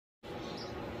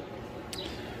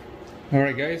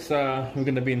Alright guys, we're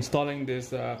gonna be installing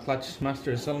this clutch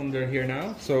master cylinder here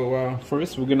now. So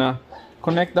first we're gonna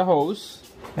connect the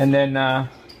hose and then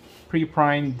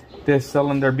pre-prime this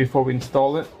cylinder before we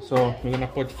install it. So we're gonna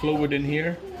put fluid in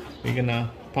here. We're gonna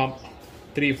pump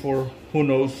 3, 4, who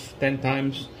knows, 10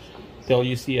 times till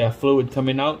you see a fluid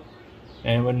coming out.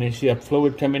 And when you see a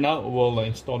fluid coming out, we'll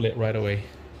install it right away.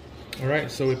 Alright,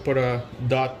 so we put a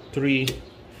 .3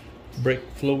 brake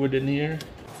fluid in here.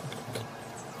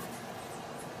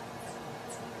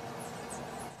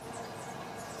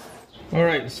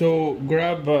 Alright, so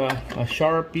grab a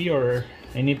Sharpie or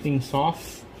anything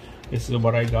soft. This is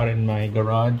what I got in my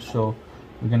garage, so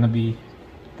we're gonna be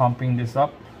pumping this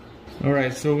up.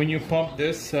 Alright, so when you pump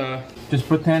this, just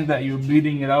pretend that you're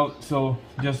bleeding it out. So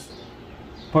just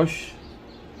push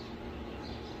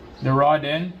the rod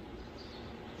in,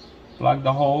 plug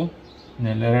the hole, and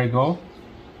then let it go.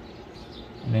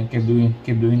 And then keep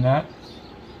doing that.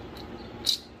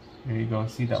 There you go,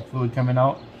 see that fluid coming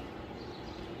out?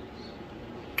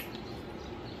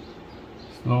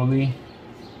 Slowly.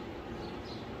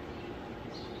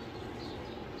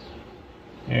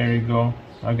 There you go.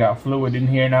 I got fluid in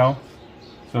here now.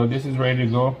 So this is ready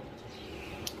to go.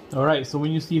 Alright, so when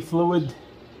you see fluid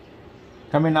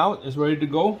coming out, it's ready to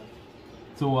go.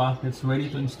 So it's ready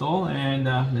to install, and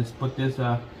let's put this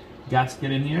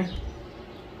gasket in here.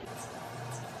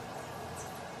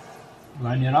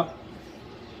 Line it up.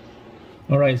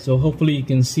 Alright, so hopefully you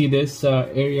can see this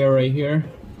area right here.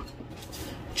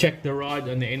 Check the rod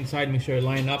on the inside, make sure it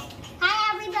line up.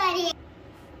 Hi everybody!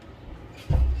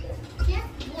 Guess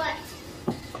what?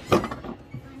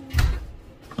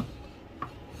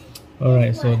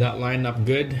 Alright, so that lined up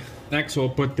good. Next we'll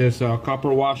put this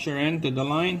copper washer into the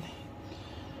line.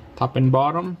 Top and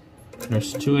bottom.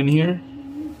 There's 2 in here.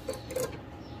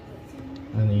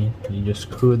 And you just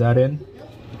screw that in.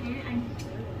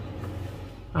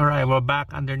 Alright, we're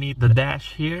back underneath the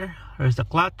dash here. There's the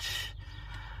clutch.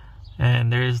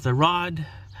 And there's the rod,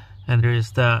 and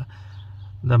there's the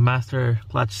master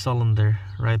clutch cylinder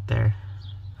right there.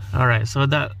 Alright, so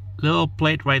that little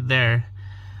plate right there,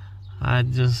 I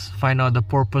just find out the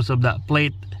purpose of that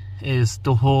plate is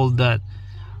to hold that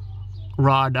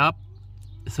rod up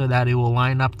so that it will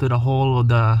line up to the hole of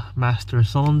the master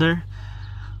cylinder.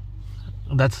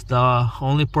 That's the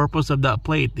only purpose of that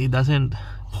plate. It doesn't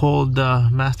hold the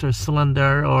master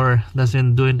cylinder or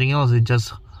doesn't do anything else. It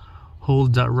just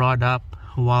hold that rod up.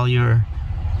 While you're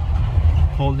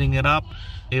holding it up,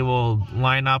 it will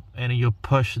line up and you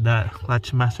push that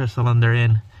clutch master cylinder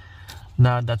in.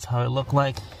 Now that's how it look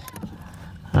like.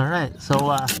 Alright, so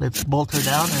let's bolt her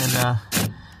down, and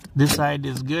this side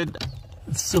is good.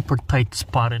 It's super tight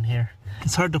spot in here.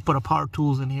 It's hard to put a power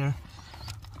tools in here.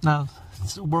 Now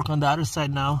let's work on the other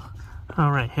side now.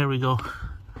 Alright, here we go.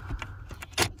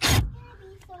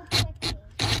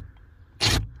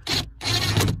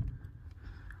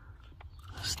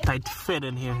 Tight fit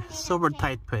in here, super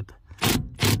tight fit. It's gonna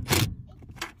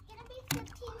be 15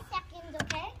 seconds,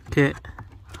 okay? Okay.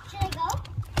 Should I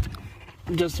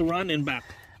go? Just run and back.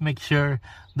 Make sure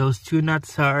those 2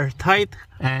 nuts are tight,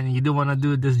 and you don't want to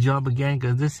do this job again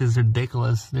because this is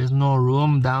ridiculous. There's no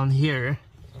room down here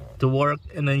to work,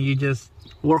 and then you just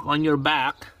work on your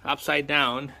back upside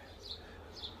down,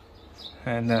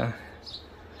 and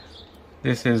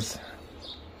this is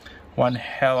one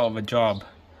hell of a job.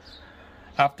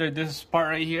 After this part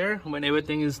right here, when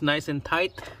everything is nice and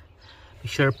tight, be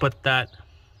sure to put that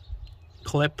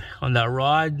clip on that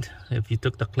rod if you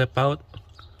took the clip out.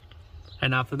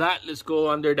 And after that, let's go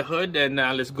under the hood and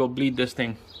let's go bleed this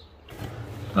thing.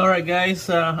 Alright guys,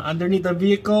 underneath the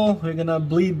vehicle, we're gonna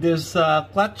bleed this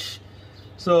clutch.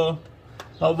 So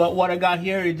what I got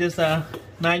here is just a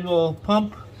manual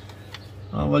pump.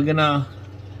 We're gonna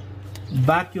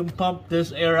vacuum pump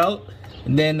this air out,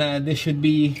 and then this should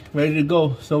be ready to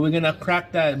go. So we're gonna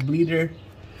crack that bleeder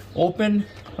open.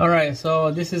 Alright, so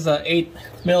this is a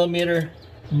 8mm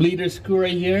bleeder screw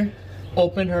right here.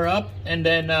 Open her up, and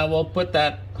then we'll put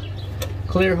that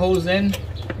clear hose in,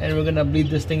 and we're gonna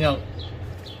bleed this thing out.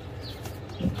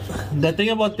 The thing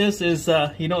about this is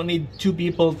you don't need 2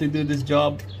 people to do this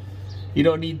job. You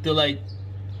don't need to like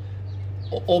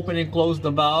open and close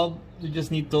the valve. You just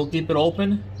need to keep it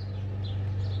open,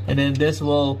 and then this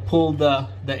will pull the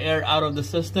air out of the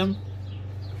system.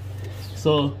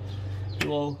 So it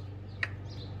will,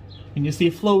 when you see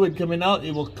fluid coming out,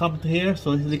 it will come to here.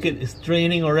 So look at it's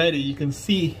draining already. You can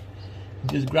see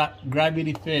just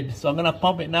gravity fed. So I'm gonna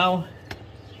pump it now.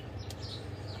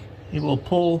 It will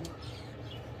pull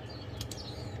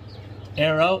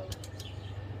air out,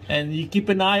 and you keep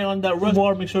an eye on that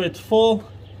reservoir, make sure it's full.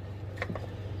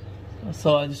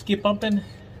 So I just keep pumping.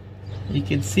 You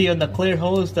can see on the clear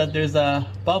hose that there's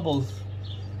bubbles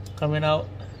coming out.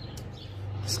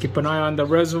 Just keep an eye on the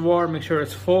reservoir, make sure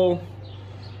it's full,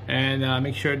 and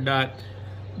make sure that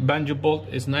banjo bolt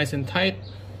is nice and tight,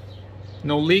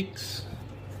 no leaks.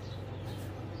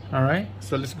 Alright,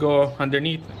 so let's go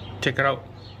underneath, check it out.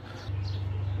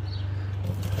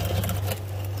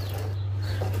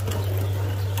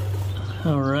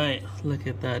 Alright, look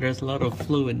at that, there's a lot of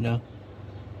fluid now.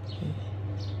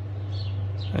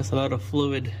 There's a lot of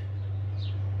fluid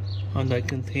on that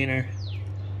container.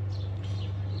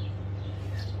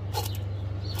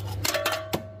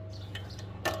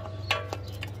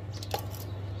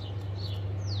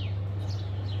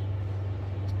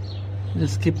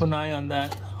 Just keep an eye on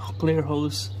that clear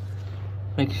hose.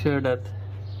 Make sure that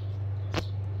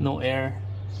no air.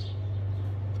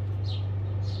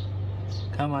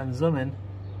 Come on, zoom in.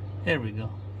 There we go.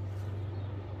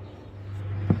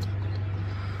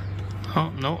 Oh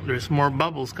no, there's more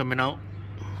bubbles coming out.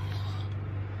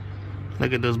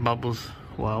 Look at those bubbles.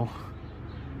 Wow.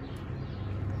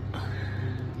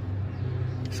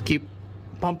 Just keep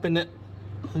pumping it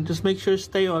and just make sure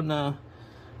stay on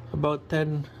about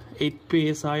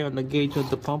 8 psi on the gauge of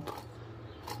the pump.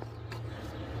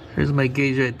 Here's my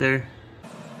gauge right there.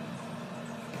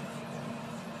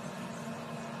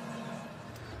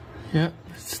 Yeah,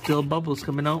 still bubbles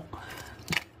coming out.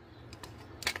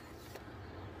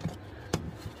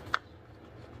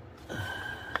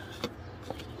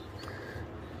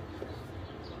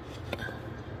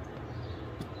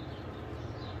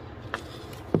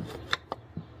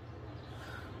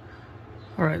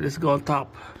 Alright, let's go on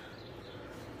top.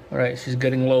 Alright, she's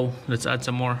getting low. Let's add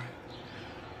some more.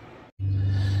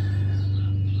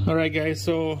 Alright guys,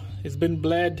 so it's been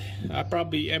bled. I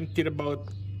probably emptied about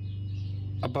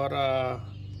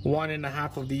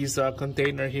 1.5 of these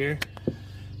container here.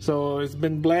 So it's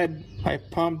been bled. I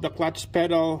pumped the clutch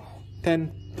pedal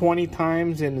 10-20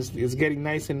 times and it's getting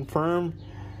nice and firm.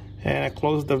 And I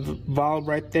closed the valve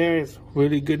right there. It's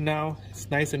really good now. It's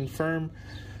nice and firm.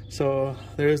 So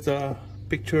there's the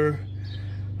picture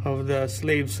of the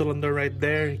slave cylinder right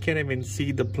there. You can't even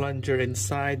see the plunger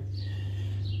inside.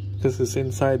 This is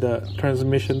inside the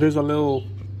transmission. There's a little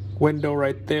window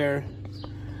right there.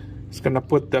 It's gonna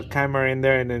put the camera in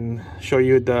there and then show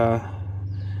you the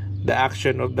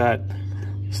action of that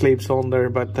slave cylinder,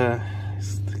 but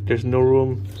there's no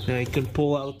room. Now you can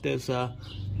pull out this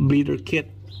bleeder kit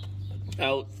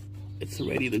out. It's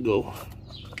ready to go.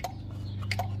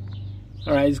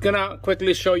 Alright, it's gonna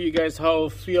quickly show you guys how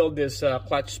feel this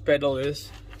clutch pedal is.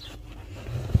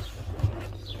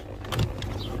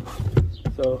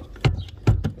 So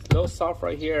it's a little soft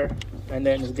right here, and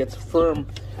then it gets firm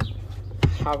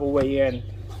halfway in.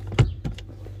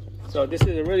 So this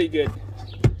is really good.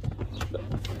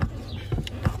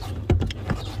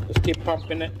 Just keep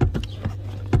pumping it,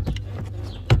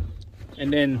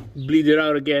 and then bleed it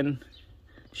out again.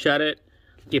 Shut it.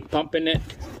 Keep pumping it.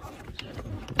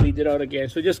 Bleed it out again.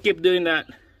 So just keep doing that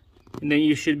and then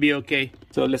you should be okay.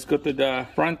 So let's go to the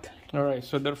front. All right,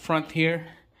 so the front here,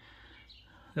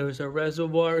 there's a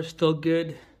reservoir, still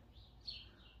good.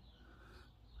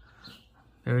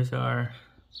 There's our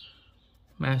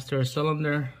master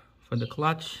cylinder for the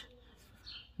clutch,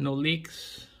 no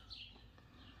leaks.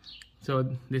 So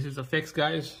this is a fix,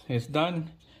 guys. It's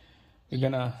done. We're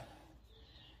gonna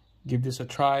give this a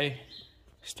try,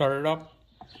 start it up,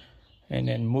 and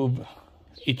then move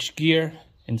each gear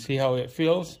and see how it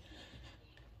feels,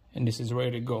 and this is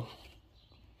ready to go.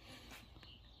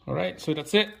 All right, so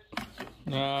that's it.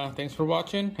 Thanks for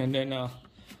watching, and then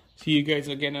see you guys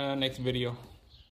again in the next video.